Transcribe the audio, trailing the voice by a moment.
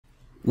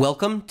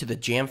Welcome to the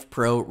Jamf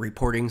Pro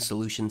Reporting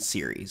Solutions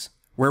series,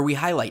 where we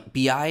highlight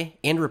BI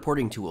and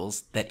reporting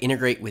tools that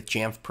integrate with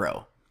Jamf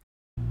Pro.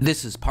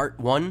 This is part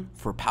 1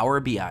 for Power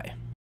BI.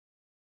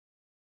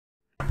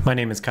 My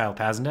name is Kyle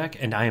Pazendek,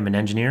 and I am an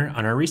engineer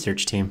on our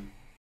research team.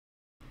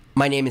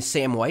 My name is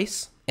Sam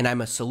Weiss, and I'm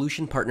a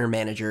Solution Partner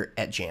Manager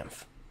at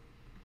Jamf.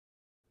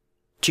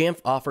 Jamf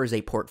offers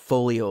a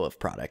portfolio of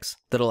products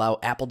that allow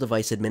Apple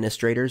device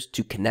administrators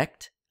to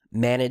connect,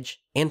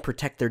 manage, and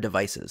protect their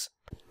devices.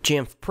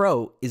 Jamf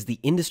Pro is the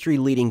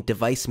industry-leading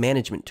device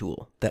management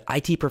tool that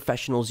IT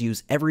professionals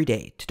use every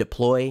day to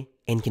deploy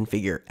and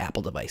configure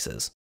Apple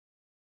devices.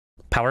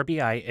 Power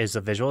BI is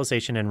a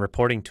visualization and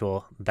reporting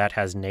tool that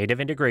has native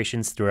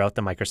integrations throughout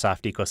the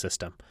Microsoft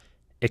ecosystem.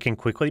 It can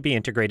quickly be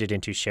integrated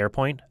into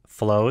SharePoint,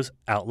 Flows,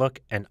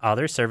 Outlook, and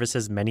other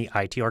services many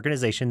IT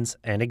organizations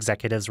and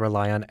executives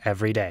rely on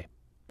every day.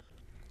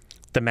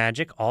 The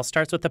magic all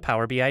starts with the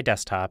Power BI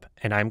desktop,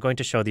 and I'm going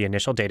to show the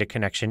initial data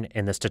connection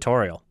in this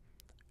tutorial.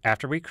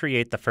 After we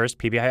create the first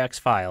PBIX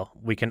file,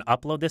 we can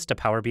upload this to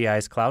Power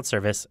BI's cloud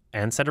service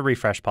and set a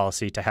refresh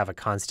policy to have a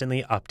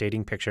constantly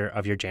updating picture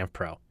of your Jamf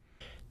Pro.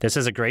 This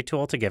is a great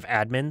tool to give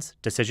admins,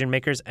 decision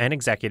makers, and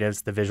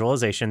executives the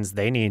visualizations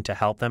they need to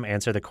help them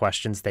answer the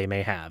questions they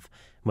may have,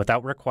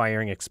 without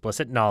requiring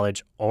explicit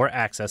knowledge or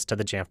access to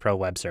the Jamf Pro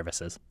web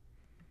services.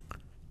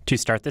 To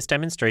start this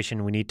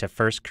demonstration, we need to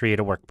first create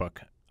a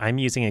workbook. I'm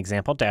using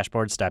example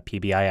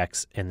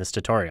dashboards.pbix in this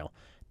tutorial.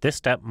 This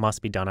step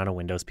must be done on a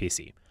Windows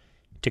PC.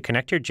 To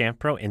connect your Jamf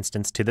Pro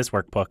instance to this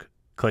workbook,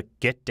 click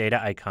Get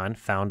Data icon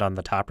found on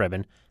the top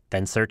ribbon,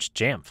 then search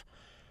Jamf.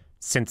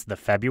 Since the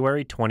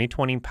February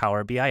 2020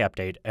 Power BI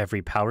update,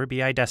 every Power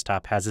BI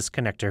desktop has this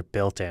connector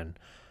built in.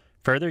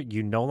 Further,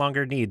 you no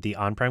longer need the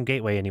on-prem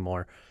gateway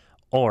anymore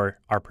or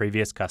our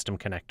previous custom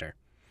connector.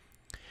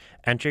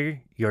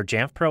 Enter your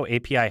Jamf Pro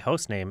API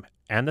hostname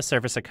and the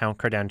service account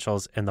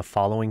credentials in the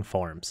following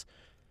forms.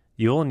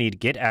 You will need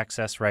Git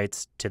access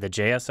rights to the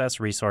JSS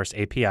Resource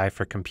API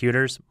for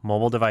computers,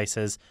 mobile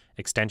devices,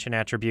 extension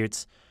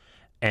attributes,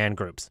 and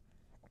groups.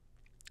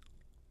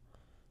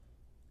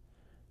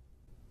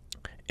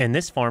 In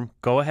this form,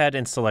 go ahead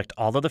and select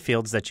all of the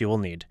fields that you will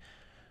need.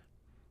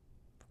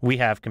 We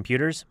have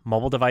computers,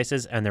 mobile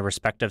devices, and their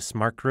respective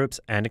smart groups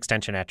and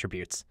extension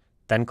attributes.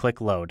 Then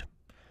click Load.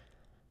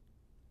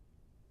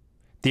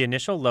 The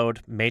initial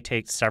load may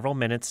take several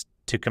minutes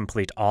to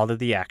complete all of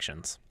the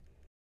actions.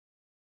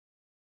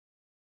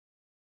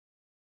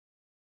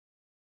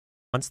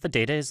 Once the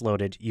data is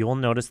loaded, you will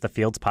notice the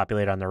fields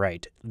populate on the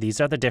right. These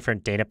are the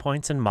different data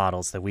points and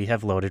models that we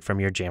have loaded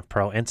from your Jamf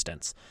Pro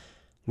instance.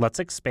 Let's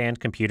expand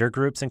computer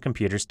groups and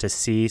computers to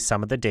see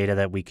some of the data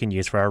that we can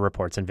use for our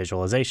reports and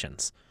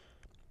visualizations.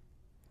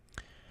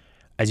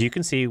 As you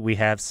can see, we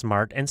have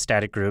smart and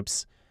static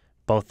groups,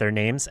 both their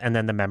names and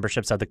then the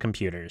memberships of the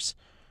computers.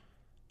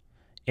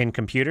 In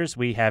computers,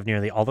 we have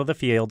nearly all of the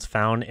fields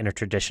found in a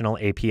traditional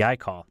API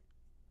call.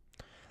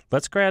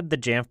 Let's grab the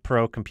Jamf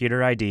Pro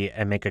computer ID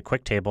and make a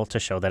quick table to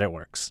show that it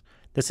works.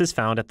 This is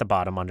found at the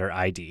bottom under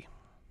ID.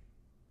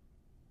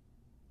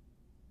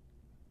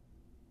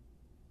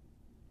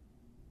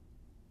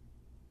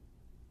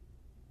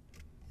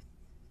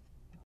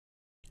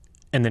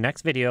 In the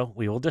next video,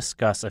 we will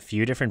discuss a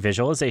few different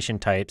visualization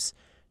types,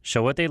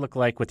 show what they look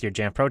like with your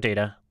Jamf Pro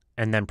data,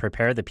 and then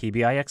prepare the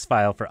PBIX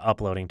file for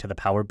uploading to the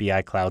Power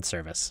BI cloud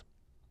service.